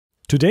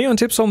Today on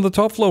Tips on the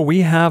Top Floor,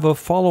 we have a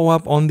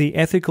follow-up on the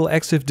ethical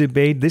EXIF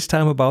debate, this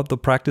time about the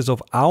practice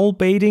of owl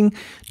baiting.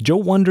 Joe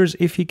wonders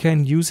if he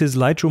can use his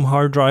Lightroom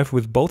hard drive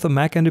with both a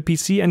Mac and a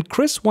PC, and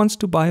Chris wants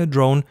to buy a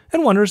drone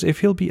and wonders if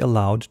he'll be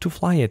allowed to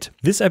fly it.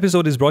 This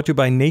episode is brought to you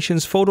by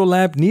Nations Photo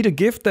Lab. Need a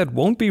gift that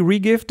won't be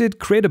regifted?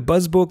 Create a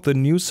Buzzbook, the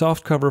new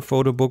softcover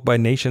photo book by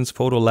Nations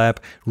Photo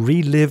Lab.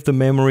 Relive the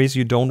memories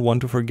you don't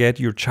want to forget,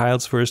 your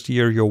child's first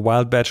year, your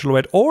wild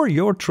bachelorette, or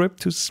your trip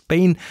to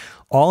Spain.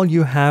 All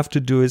you have to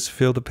do is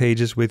fill the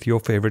pages with your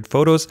favorite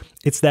photos.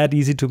 It's that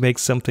easy to make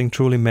something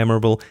truly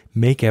memorable.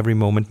 Make every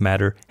moment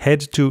matter.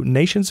 Head to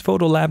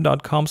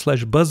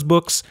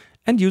nationsphotolab.com/buzzbooks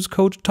and use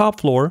code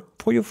TOPFLOOR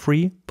for your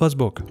free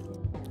Buzzbook.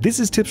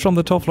 This is Tips from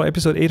the Top Floor,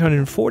 episode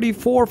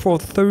 844 for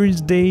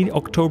Thursday,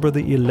 October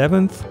the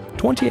 11th,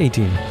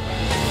 2018.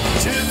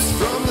 Tips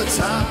from the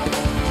top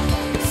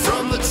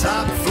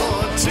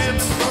floor,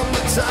 tips from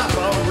the top,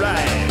 all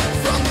right,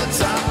 from the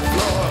top floor.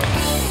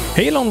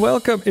 Hey, hello and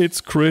welcome,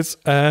 it's Chris,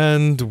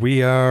 and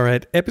we are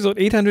at episode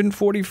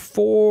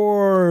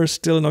 844,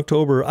 still in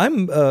October.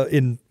 I'm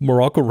in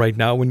Morocco right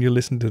now when you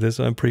listen to this,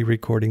 so I'm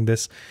pre-recording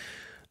this.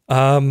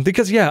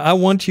 Because, yeah, I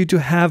want you to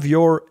have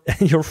your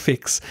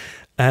fix.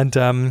 And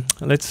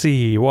let's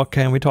see, what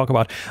can we talk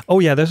about? Oh,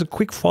 yeah, there's a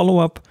quick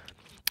follow-up.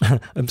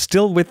 I'm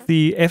still with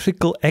the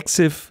ethical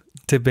EXIF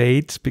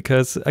debate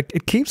because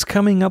it keeps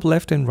coming up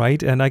left and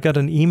right. And I got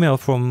an email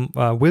from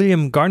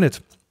William Garnett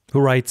who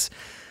writes,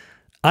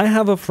 I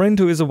have a friend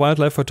who is a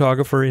wildlife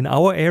photographer. In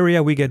our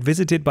area, we get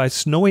visited by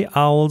snowy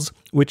owls,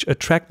 which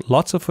attract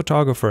lots of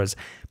photographers.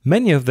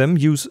 Many of them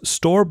use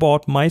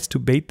store-bought mice to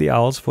bait the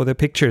owls for their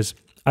pictures.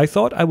 I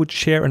thought I would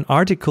share an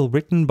article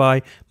written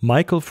by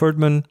Michael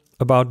Ferdman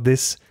about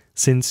this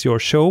since your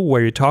show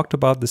where you talked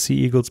about the sea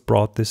eagles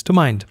brought this to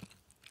mind.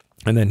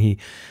 And then he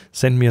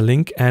sent me a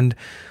link and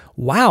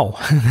wow,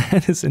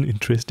 that is an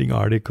interesting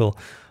article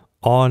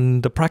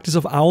on the practice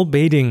of owl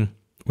baiting,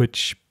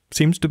 which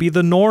seems to be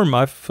the norm.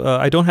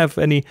 I don't have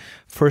any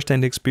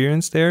first-hand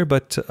experience there,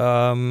 but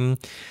the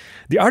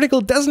article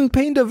doesn't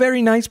paint a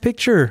very nice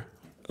picture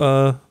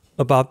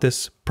about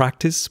this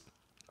practice.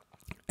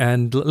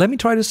 And let me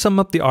try to sum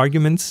up the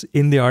arguments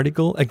in the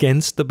article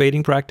against the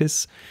baiting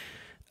practice.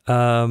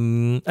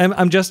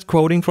 I'm just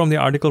quoting from the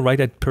article,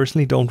 right? I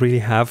personally don't really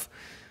have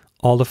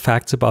all the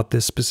facts about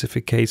this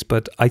specific case,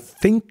 but I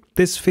think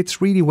this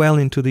fits really well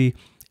into the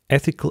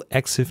ethical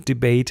EXIF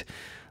debate.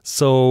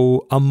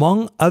 So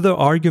among other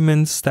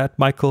arguments that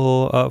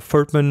Michael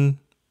Ferdman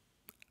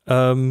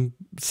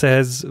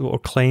says or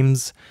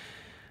claims,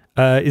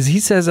 is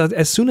he says that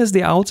as soon as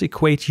the owls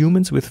equate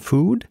humans with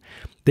food,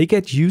 they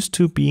get used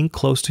to being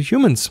close to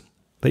humans.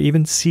 They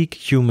even seek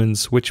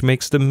humans, which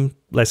makes them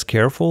less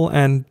careful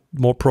and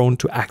more prone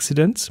to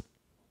accidents.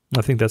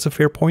 I think that's a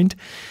fair point.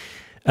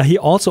 He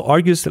also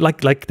argues that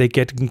like they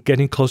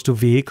getting close to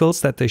vehicles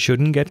that they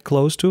shouldn't get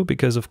close to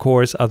because, of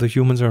course, other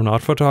humans are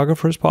not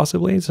photographers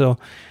possibly. So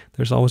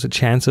there's always a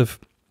chance of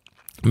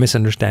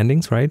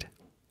misunderstandings, right?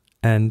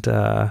 And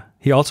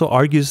he also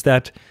argues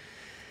that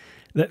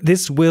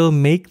this will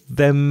make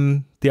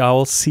the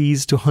owls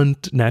cease to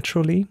hunt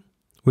naturally,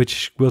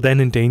 which will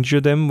then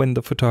endanger them when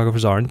the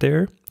photographers aren't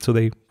there. So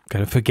they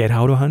kind of forget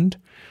how to hunt.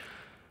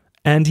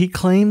 And he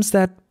claims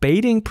that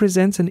baiting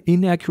presents an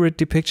inaccurate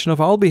depiction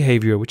of owl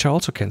behavior, which I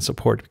also can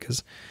support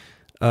because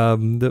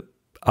the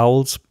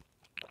owls,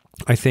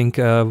 I think,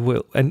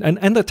 will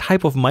and the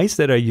type of mice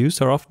that are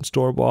used are often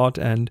store-bought,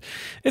 and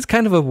it's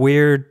kind of a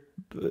weird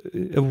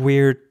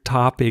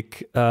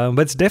topic, but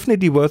it's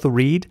definitely worth a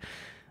read.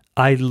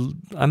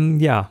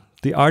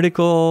 The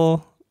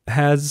article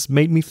has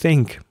made me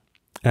think,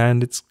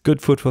 and it's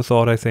good food for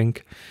thought. I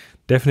think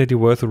definitely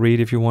worth a read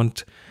if you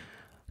want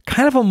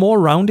kind of a more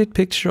rounded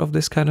picture of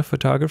this kind of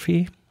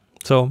photography.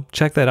 So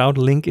check that out.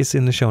 Link is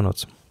in the show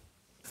notes.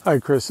 Hi,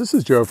 Chris. This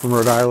is Joe from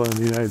Rhode Island,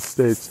 the United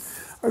States.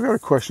 I've got a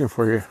question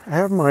for you. I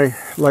have my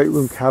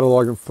Lightroom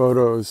catalog and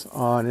photos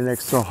on an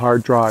external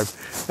hard drive.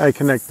 I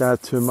connect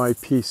that to my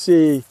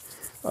PC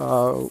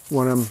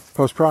when I'm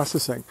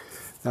post-processing.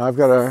 Now, I've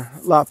got a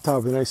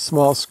laptop with a nice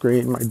small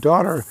screen. My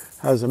daughter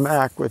has a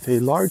Mac with a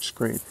large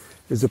screen.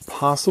 Is it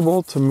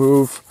possible to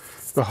move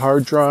the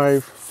hard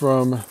drive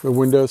from the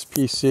Windows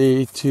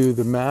PC to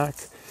the Mac?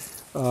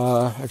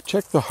 I've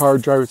checked the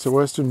hard drive. It's a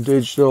Western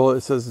Digital.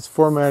 It says it's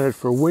formatted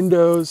for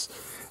Windows.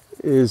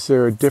 Is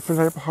there a different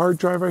type of hard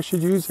drive I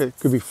should use? It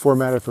could be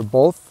formatted for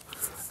both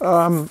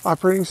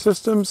operating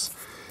systems.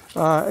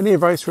 Any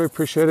advice? Really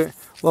appreciate it.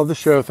 Love the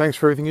show. Thanks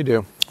for everything you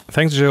do.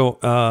 Thanks, Joe.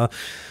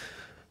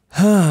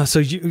 So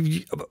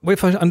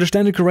if I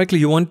understand it correctly,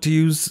 you want to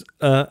use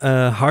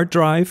a hard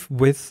drive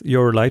with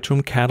your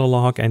Lightroom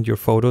catalog and your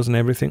photos and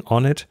everything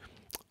on it,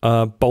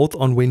 both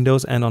on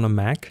Windows and on a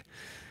Mac.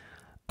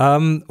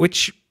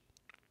 Which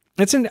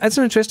that's an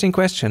interesting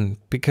question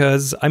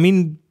because, I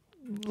mean,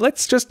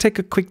 let's just take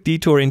a quick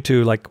detour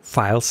into like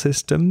file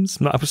systems.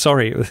 No, I'm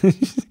sorry,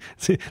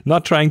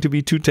 not trying to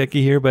be too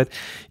techy here, but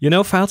you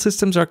know, file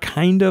systems are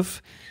kind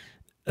of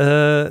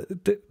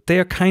they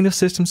are kind of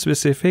system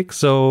specific.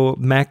 So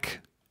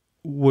Mac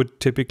would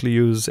typically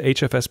use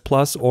HFS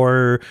Plus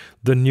or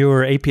the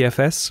newer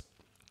APFS,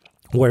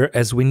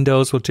 whereas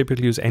Windows will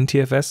typically use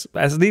NTFS.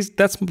 As least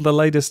that's the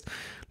latest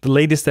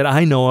that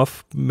I know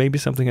of. Maybe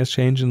something has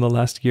changed in the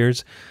last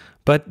years,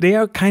 but they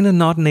are kind of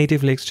not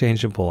natively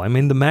exchangeable. I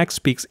mean, the Mac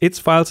speaks its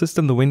file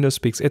system, the Windows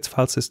speaks its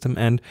file system,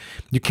 and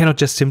you cannot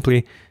just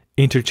simply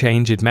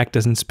interchange it. Mac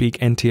doesn't speak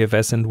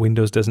NTFS and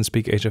Windows doesn't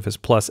speak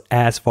HFS Plus,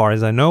 as far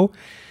as I know.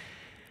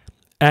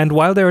 And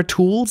while there are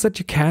tools that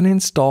you can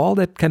install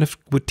that kind of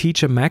would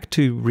teach a Mac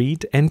to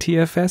read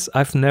NTFS,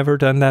 I've never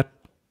done that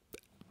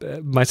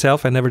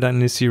myself. I've never done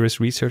any serious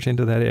research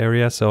into that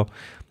area, so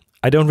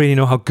I don't really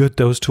know how good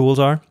those tools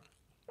are.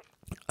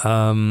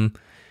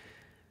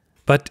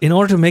 But in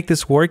order to make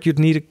this work, you'd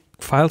need a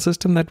file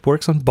system that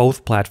works on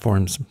both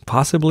platforms.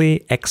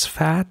 Possibly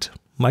exFAT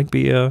might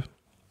be a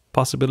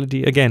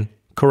possibility. Again,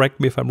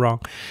 correct me if I'm wrong.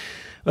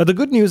 The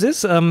good news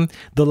is the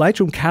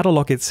Lightroom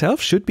catalog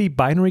itself should be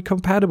binary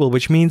compatible,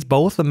 which means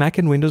both the Mac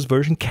and Windows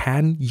version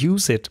can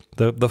use it.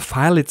 The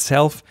file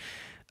itself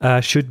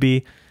should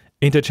be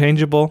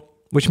interchangeable,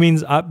 which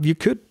means you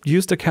could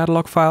use the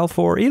catalog file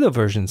for either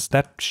versions.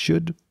 That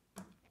should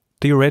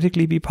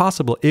theoretically be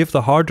possible if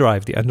the hard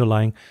drive, the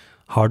underlying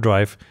hard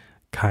drive,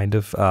 kind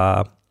of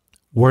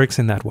works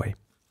in that way.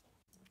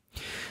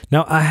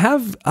 Now, I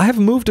have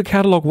moved the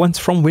catalog once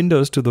from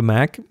Windows to the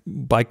Mac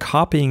by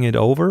copying it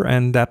over,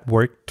 and that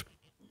worked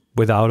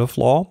without a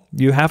flaw.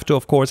 You have to,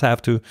 of course,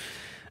 have the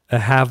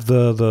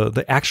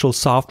actual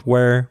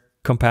software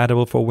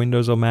compatible for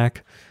Windows or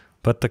Mac,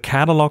 but the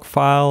catalog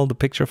file, the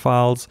picture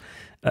files,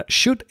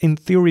 should in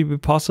theory be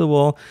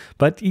possible.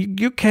 But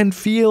you can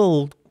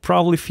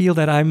probably feel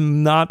that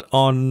I'm not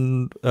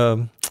on.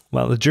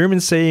 Well, the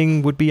German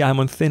saying would be I'm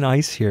on thin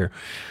ice here.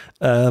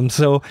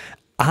 So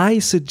I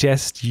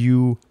suggest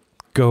you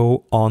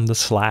go on the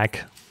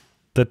Slack.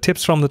 The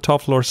Tips from the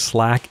Top Floor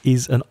Slack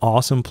is an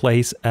awesome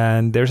place,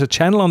 and there's a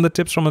channel on the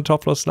Tips from the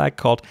Top Floor Slack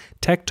called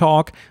Tech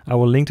Talk. I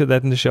will link to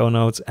that in the show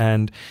notes.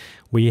 And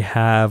we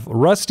have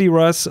Rusty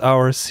Russ,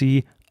 our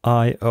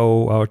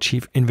CIO, our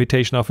Chief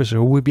Invitation Officer,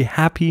 who will be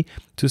happy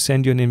to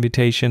send you an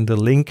invitation. The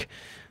link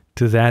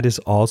to that is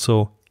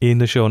also in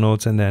the show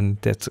notes, and then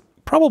that's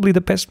probably the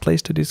best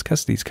place to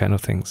discuss these kind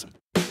of things.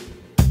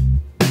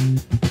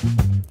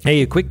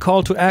 Hey, a quick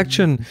call to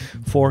action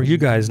for you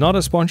guys. Not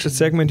a sponsored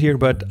segment here,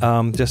 but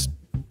just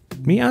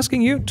me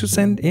asking you to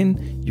send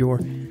in your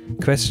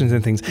questions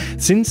and things.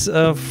 Since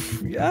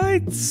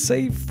I'd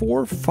say 4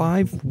 or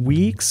 5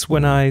 weeks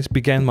when I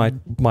began my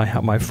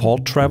fall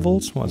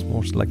travels, was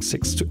more like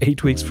 6 to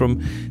 8 weeks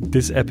from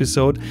this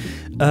episode,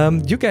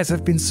 you guys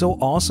have been so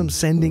awesome,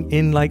 sending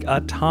in like a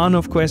ton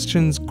of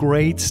questions,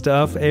 great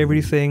stuff.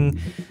 Everything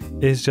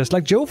is just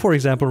like Joe, for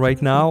example,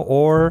 right now,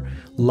 or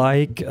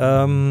like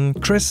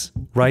Chris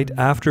right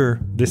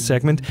after this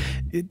segment.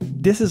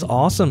 This is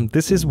awesome.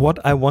 This is what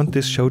I want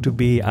this show to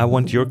be. I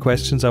want your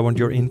questions. I want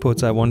your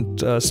inputs. I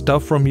want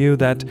stuff from you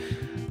that,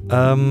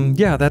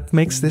 that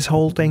makes this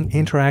whole thing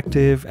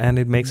interactive, and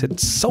it makes it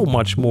so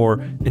much more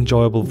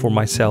enjoyable for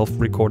myself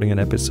recording an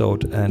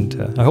episode. And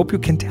I hope you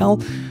can tell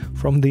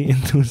from the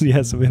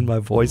enthusiasm in my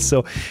voice.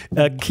 So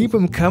keep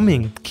them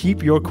coming.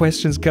 Keep your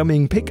questions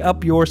coming. Pick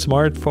up your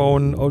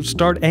smartphone or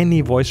start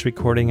any voice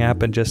recording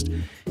app and just,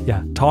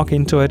 talk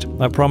into it.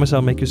 I promise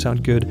I'll make you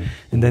sound good.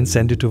 And then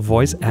send it to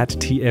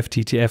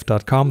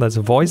voice@tfttf.com. That's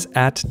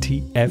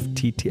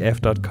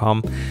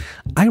voice@tfttf.com.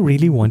 I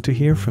really want to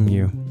hear from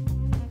you.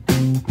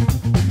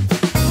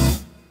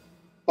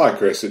 Hi,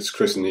 Chris. It's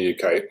Chris in the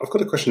UK. I've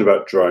got a question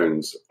about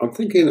drones. I'm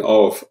thinking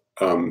of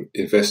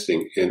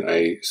investing in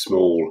a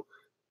small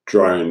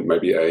drone,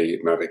 maybe a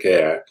Mavic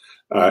Air,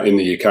 in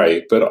the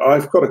UK. But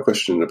I've got a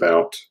question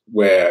about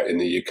where in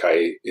the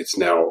UK it's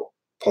now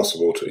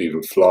possible to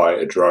even fly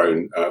a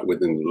drone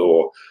within the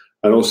law,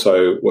 and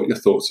also what your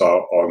thoughts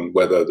are on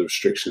whether the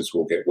restrictions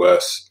will get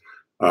worse,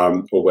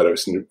 or whether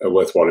it's a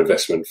worthwhile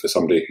investment for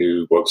somebody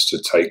who wants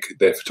to take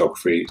their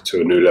photography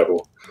to a new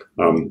level,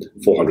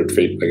 400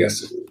 feet, I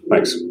guess.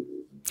 Thanks.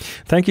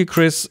 Thank you,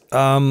 Chris.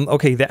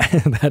 Okay,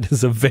 that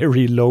is a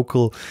very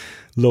local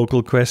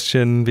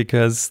question,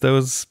 because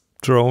those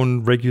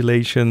drone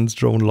regulations,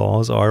 drone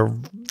laws are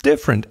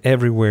different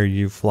everywhere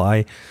you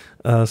fly.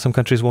 Some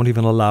countries won't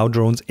even allow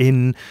drones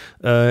in.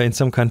 In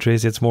some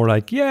countries, it's more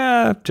like,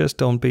 just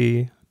don't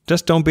be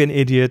an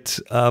idiot.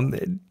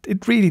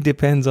 It really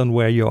depends on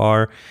where you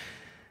are.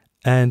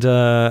 And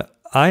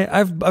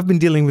I've been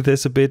dealing with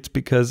this a bit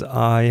because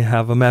I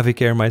have a Mavic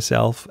Air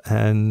myself,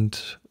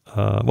 and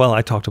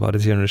I talked about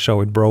it here on the show.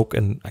 It broke,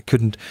 and I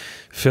couldn't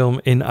film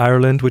in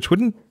Ireland, which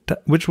would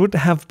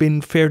have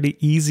been fairly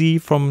easy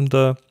from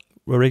the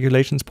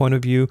regulations point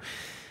of view.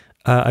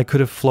 I could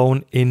have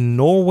flown in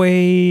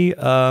Norway.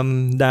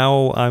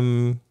 Now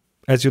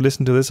as you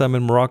listen to this, I'm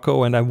in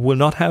Morocco, and I will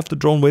not have the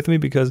drone with me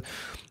because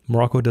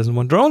Morocco doesn't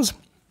want drones.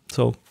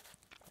 So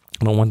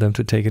I don't want them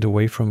to take it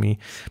away from me.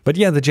 But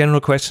the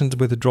general question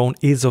with the drone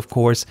is, of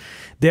course,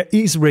 there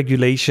is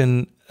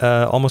regulation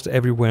almost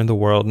everywhere in the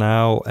world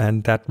now,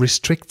 and that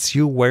restricts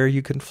you where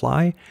you can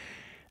fly.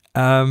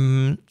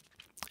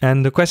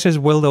 And the question is,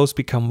 will those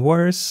become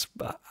worse?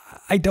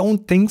 I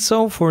don't think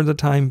so for the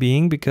time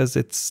being, because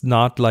it's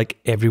not like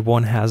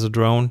everyone has a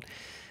drone.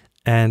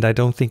 And I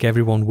don't think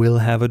everyone will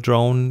have a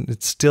drone.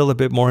 It's still a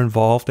bit more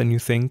involved than you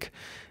think.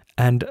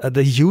 And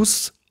the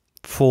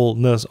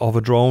usefulness of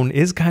a drone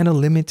is kind of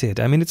limited.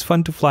 I mean, it's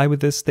fun to fly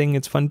with this thing.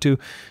 It's fun to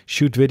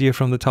shoot video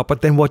from the top.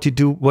 But then what do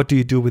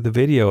you do with the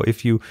video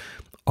if you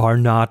are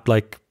not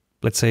like,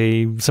 let's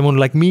say, someone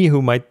like me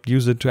who might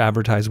use it to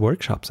advertise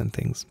workshops and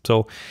things?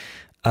 So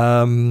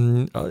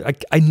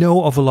I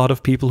know of a lot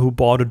of people who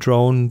bought a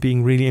drone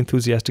being really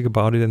enthusiastic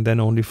about it and then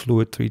only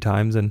flew it 3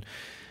 times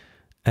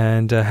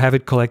and have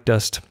it collect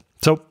dust.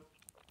 So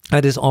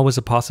that is always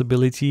a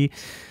possibility.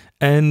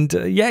 And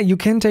yeah, you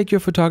can take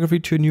your photography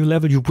to a new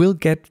level. You will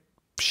get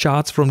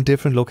shots from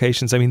different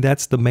locations. I mean,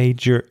 that's the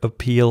major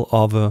appeal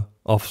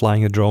of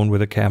flying a drone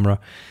with a camera,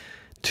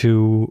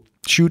 to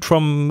shoot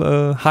from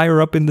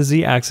higher up in the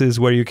Z-axis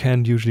where you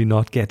can usually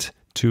not get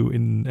to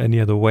in any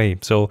other way.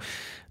 So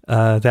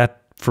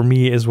that for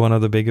me is one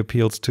of the big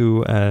appeals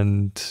too.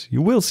 And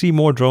you will see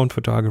more drone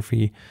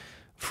photography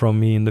from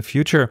me in the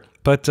future.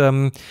 But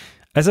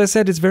as I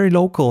said, it's very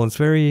local. It's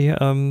very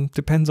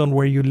depends on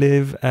where you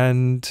live.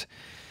 And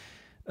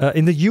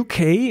in the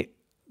UK,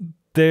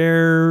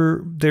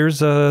 there's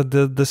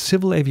the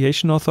Civil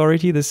Aviation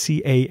Authority, the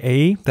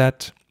CAA,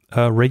 that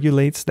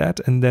regulates that.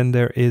 And then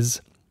there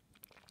is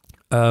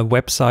a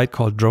website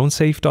called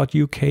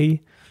dronesafe.uk,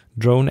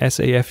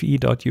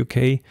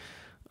 dronesafe.uk,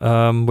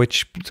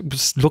 which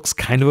looks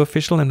kind of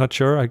official. I'm not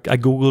sure. I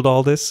Googled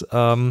all this.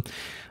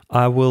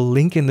 I will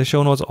link in the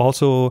show notes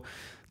also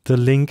the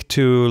link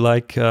to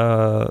like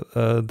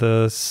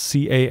the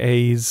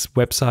CAA's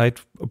website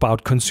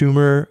about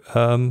consumer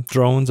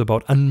drones,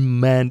 about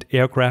unmanned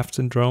aircrafts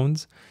and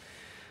drones.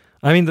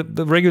 I mean,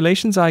 the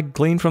regulations I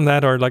gleaned from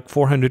that are like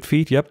 400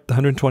 feet,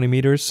 120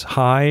 meters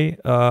high.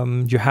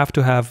 You have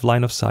to have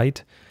line of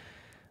sight.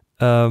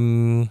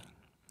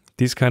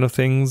 These kind of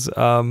things.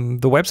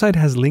 The website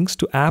has links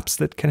to apps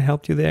that can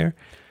help you there.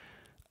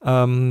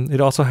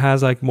 It also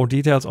has like more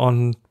details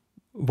on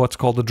what's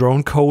called the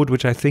drone code,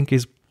 which I think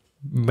is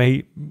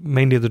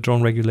mainly the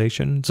drone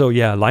regulation. So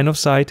yeah, line of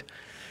sight.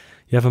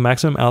 You have a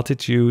maximum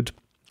altitude.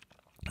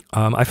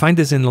 I find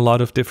this in a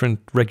lot of different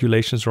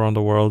regulations around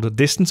the world. The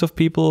distance of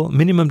people,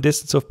 minimum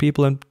distance of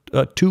people and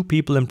 2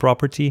 people in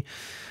property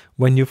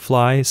when you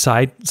fly,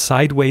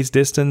 sideways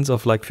distance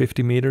of like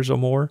 50 meters or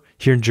more.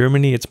 Here in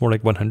Germany, it's more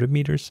like 100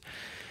 meters.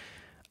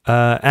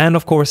 And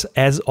of course,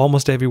 as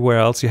almost everywhere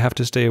else, you have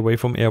to stay away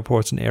from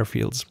airports and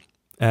airfields.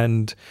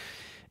 And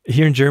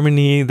here in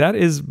Germany, that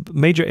is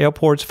major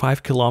airports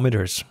 5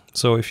 kilometers.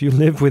 So if you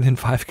live within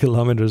 5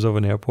 kilometers of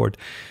an airport,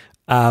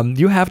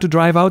 you have to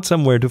drive out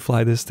somewhere to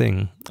fly this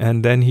thing.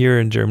 And then here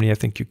in Germany, I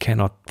think you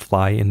cannot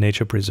fly in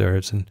nature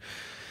preserves. And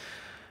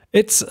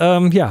it's,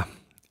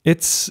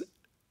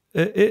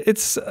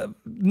 it's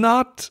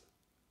not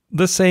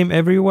the same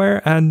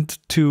everywhere. And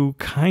to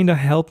kind of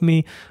help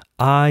me,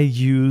 I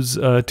use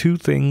 2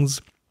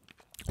 things.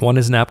 One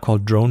is an app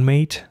called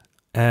DroneMate,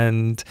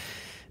 and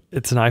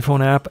it's an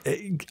iPhone app.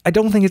 I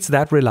don't think it's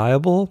that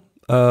reliable.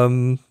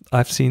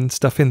 I've seen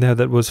stuff in there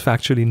that was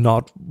factually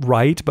not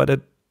right, but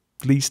at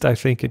least I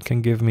think it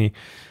can give me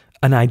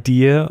an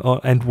idea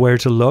and where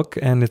to look.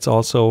 And it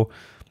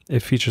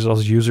features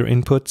also user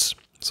inputs,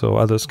 so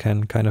others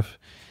can kind of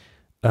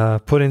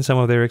put in some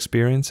of their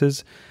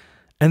experiences.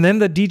 And then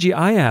the DJI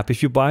app.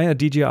 If you buy a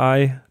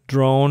DJI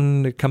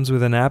drone, it comes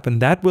with an app,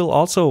 and that will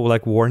also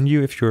like warn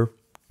you if you're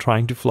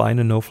trying to fly in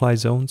a no-fly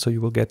zone. So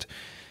you will get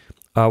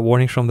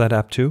warnings from that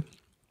app too.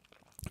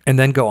 And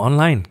then go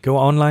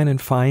online and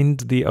find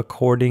the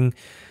according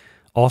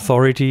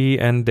authority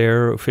and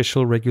their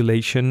official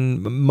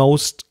regulation.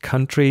 Most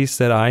countries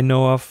that I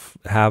know of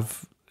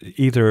have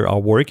either are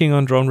working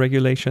on drone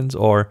regulations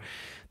or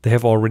they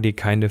have already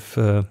kind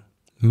of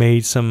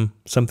made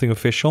something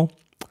official.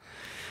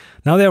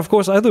 Now, there are, of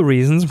course, other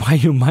reasons why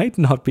you might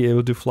not be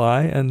able to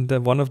fly. And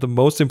one of the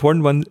most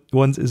important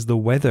ones is the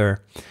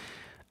weather.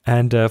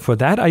 And for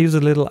that, I use a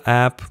little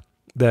app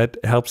that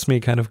helps me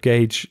kind of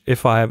gauge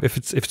if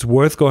it's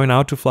worth going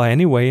out to fly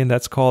anyway. And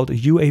that's called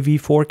UAV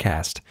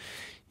Forecast.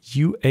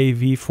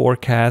 UAV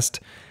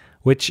Forecast,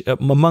 which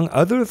among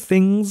other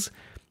things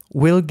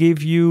will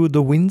give you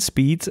the wind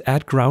speeds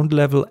at ground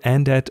level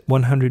and at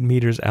 100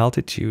 meters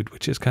altitude,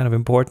 which is kind of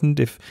important.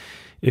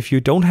 If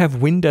you don't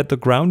have wind at the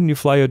ground and you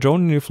fly a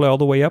drone and you fly all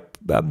the way up,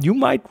 you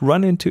might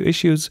run into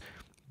issues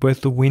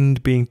with the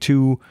wind being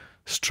too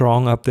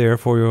strong up there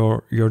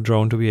for your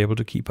drone to be able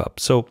to keep up.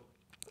 So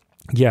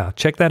yeah,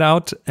 check that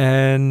out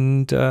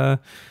and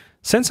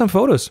send some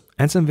photos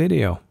and some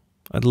video.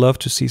 I'd love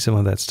to see some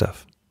of that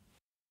stuff.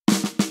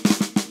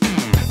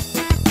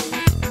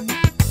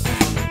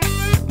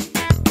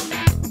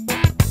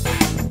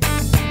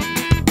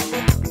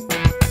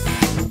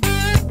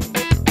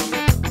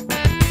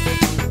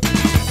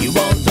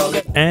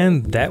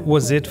 And that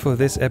was it for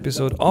this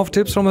episode of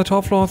Tips from the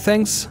Top Floor.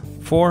 Thanks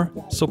for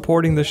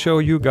supporting the show.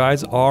 You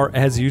guys are,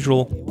 as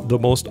usual, the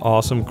most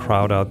awesome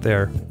crowd out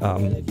there.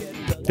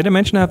 Did I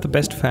mention I have the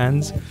best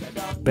fans?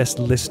 best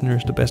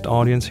listeners, the best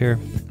audience here.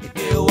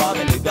 If you want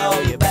me to go,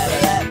 you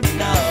better let me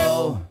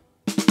know.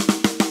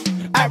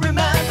 I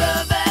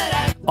remember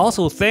that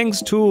Also,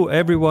 thanks to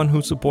everyone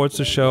who supports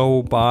the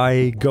show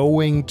by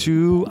going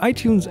to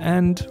iTunes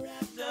and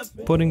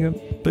putting a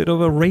bit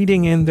of a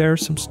rating in there,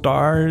 some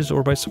stars,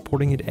 or by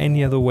supporting it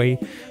any other way.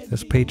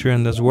 There's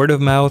Patreon, there's word of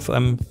mouth.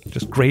 I'm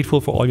just grateful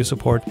for all your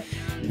support,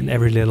 and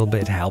every little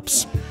bit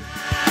helps.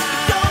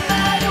 don't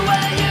matter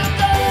where you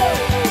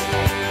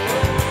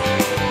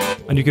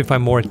go. And you can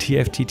find more at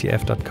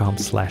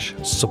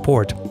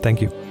tfttf.com/support.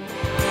 Thank you.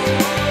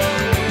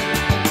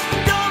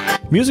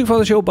 Music for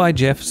the show by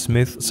Jeff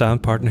Smith,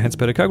 sound partner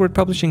Headspace Cogward,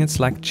 publishing and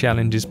Slack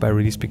challenges by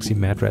Release Pixie,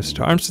 Matt Rest,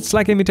 Arms,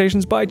 Slack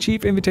invitations by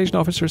Chief Invitation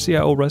Officer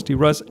CIO Rusty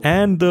Russ,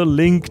 and the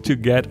link to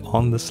get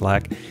on the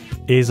Slack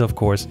is of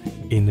course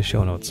in the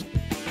show notes.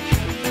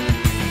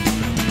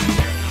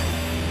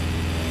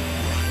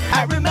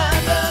 I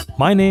remember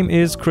My name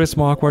is Chris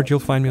Marquardt. You'll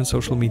find me on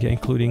social media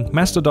including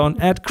Mastodon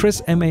at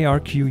Chris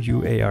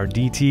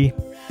MARQUARDT.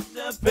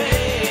 the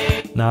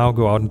pain Now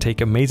go out and take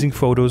amazing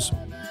photos.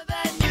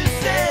 that you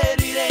said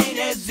it ain't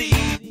as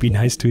easy. Be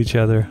nice to each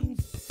other,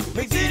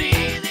 Makes it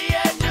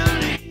easier to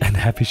leave. and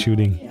happy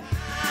shooting.